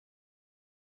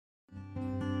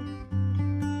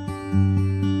Good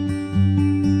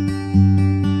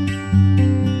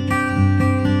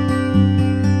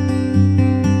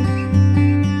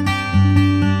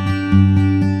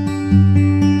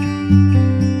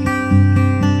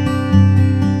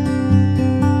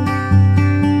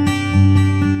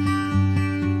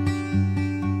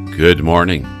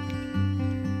morning,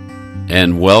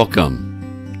 and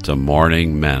welcome to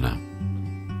Morning Manna.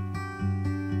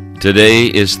 Today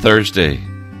is Thursday,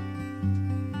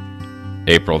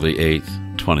 April the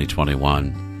 8th,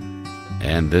 2021,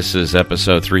 and this is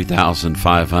episode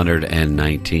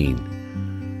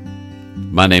 3519.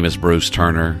 My name is Bruce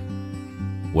Turner.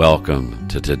 Welcome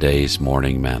to today's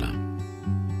Morning Manna.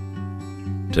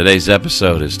 Today's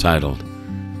episode is titled,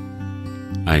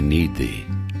 I Need Thee.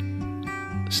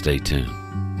 Stay tuned.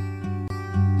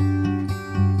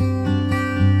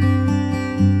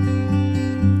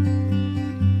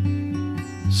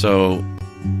 So,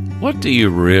 what do you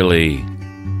really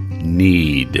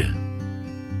need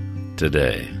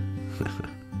today?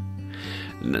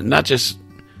 Not just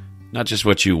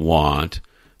what you want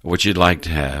or what you'd like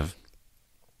to have,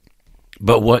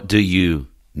 but what do you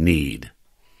need?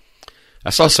 I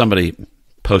saw somebody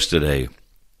posted a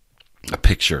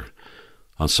picture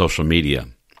on social media.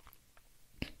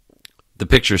 The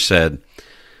picture said,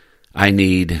 I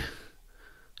need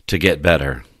to get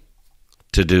better,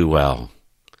 to do well,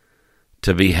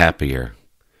 to be happier,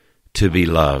 to be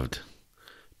loved,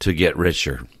 to get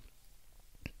richer.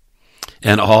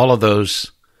 And all of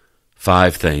those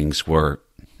 5 things were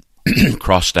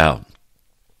crossed out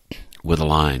with a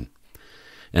line.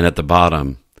 And at the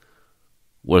bottom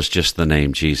was just the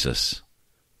name Jesus.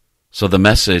 So the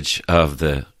message of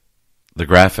the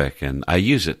graphic, and I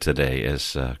use it today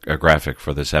as a graphic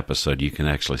for this episode, you can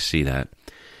actually see that,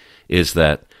 is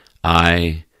that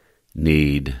I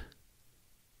need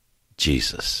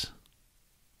Jesus.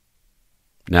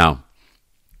 Now,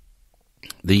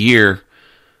 the year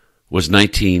was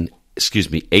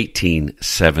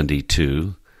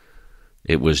 1872.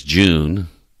 It was June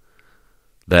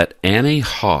that Annie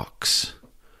Hawks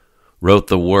wrote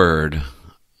the word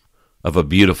of a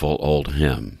beautiful old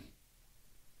hymn.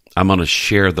 I'm going to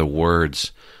share the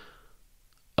words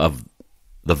of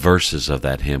the verses of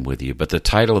that hymn with you, but the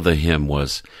title of the hymn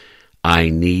was, I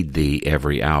Need Thee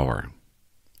Every Hour.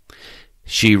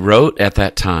 She wrote at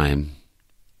that time,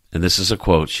 and this is a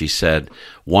quote, she said,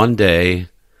 one day,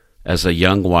 as a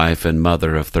young wife and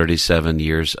mother of 37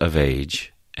 years of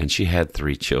age, and she had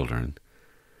 3 children,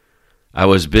 I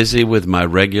was busy with my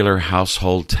regular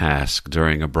household task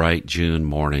during a bright June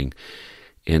morning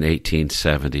in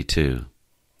 1872.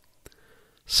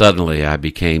 Suddenly I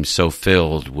became so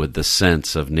filled with the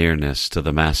sense of nearness to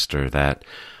the Master that,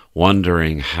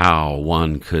 wondering how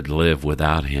one could live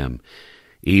without him,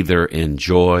 either in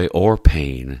joy or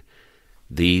pain,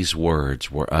 these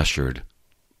words were ushered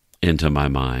into my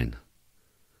mind.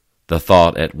 The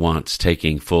thought at once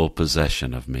taking full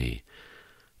possession of me,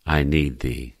 I need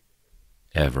thee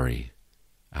every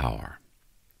hour.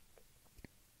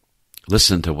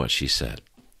 Listen to what she said.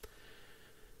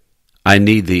 I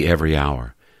need thee every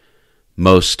hour.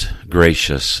 Most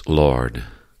gracious Lord,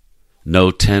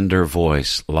 no tender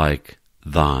voice like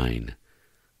thine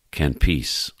can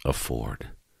peace afford.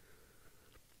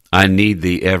 I need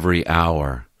thee every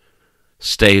hour.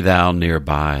 Stay thou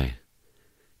nearby.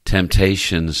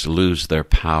 Temptations lose their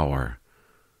power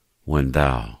when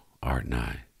thou art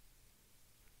nigh.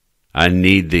 I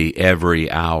need thee every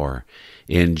hour.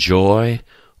 In joy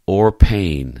or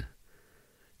pain,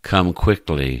 come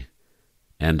quickly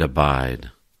and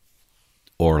abide,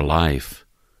 or life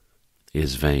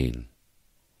is vain.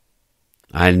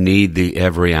 I need thee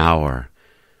every hour.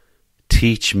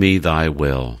 Teach me thy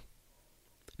will,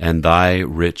 and thy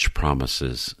rich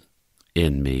promises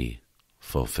in me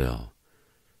fulfill.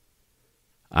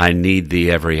 I need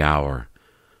thee every hour,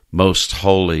 most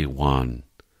holy one.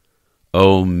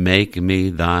 O make me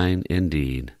thine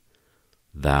indeed,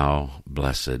 thou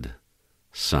blessed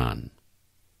Son.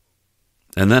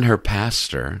 And then her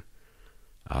pastor,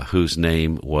 whose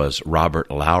name was Robert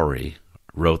Lowry,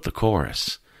 wrote the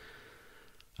chorus.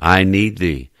 I need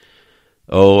thee,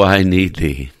 oh, I need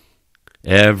thee.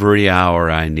 Every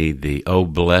hour I need thee. Oh,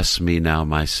 bless me now,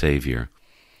 my Savior.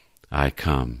 I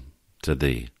come to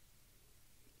thee.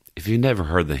 If you never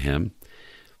heard the hymn,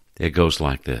 it goes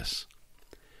like this.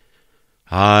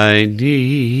 I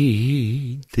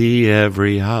need thee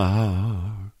every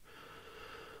hour,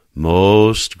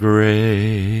 most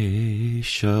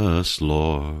gracious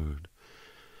Lord.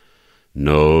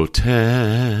 No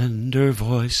tender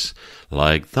voice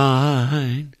like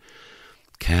thine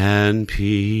can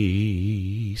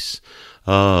peace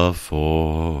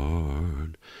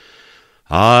afford.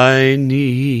 I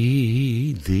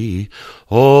need thee,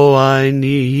 oh, I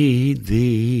need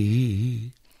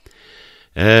thee.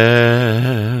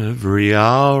 Every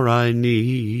hour I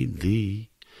need thee.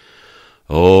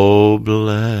 Oh,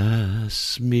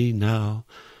 bless me now,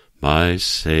 my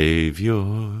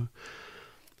Savior.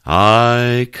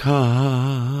 I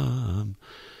come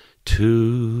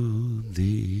to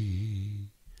thee.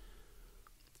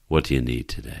 What do you need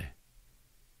today?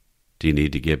 Do you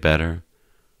need to get better?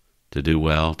 To do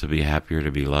well? To be happier?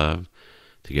 To be loved?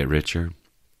 To get richer?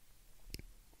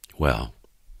 Well,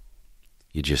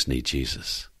 you just need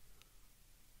Jesus.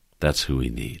 That's who we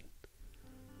need.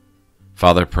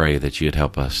 Father, pray that you'd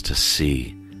help us to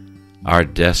see our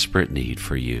desperate need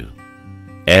for you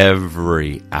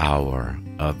every hour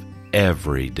of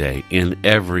every day, in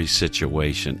every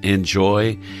situation, in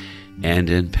joy and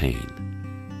in pain.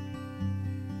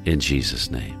 In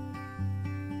Jesus' name,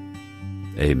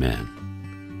 amen.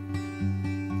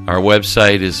 Our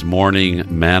website is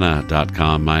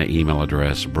morningmanna.com. My email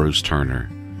address,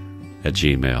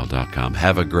 bruceturner@gmail.com.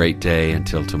 Have a great day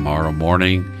until tomorrow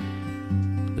morning.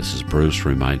 This is Bruce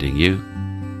reminding you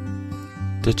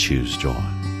to choose joy.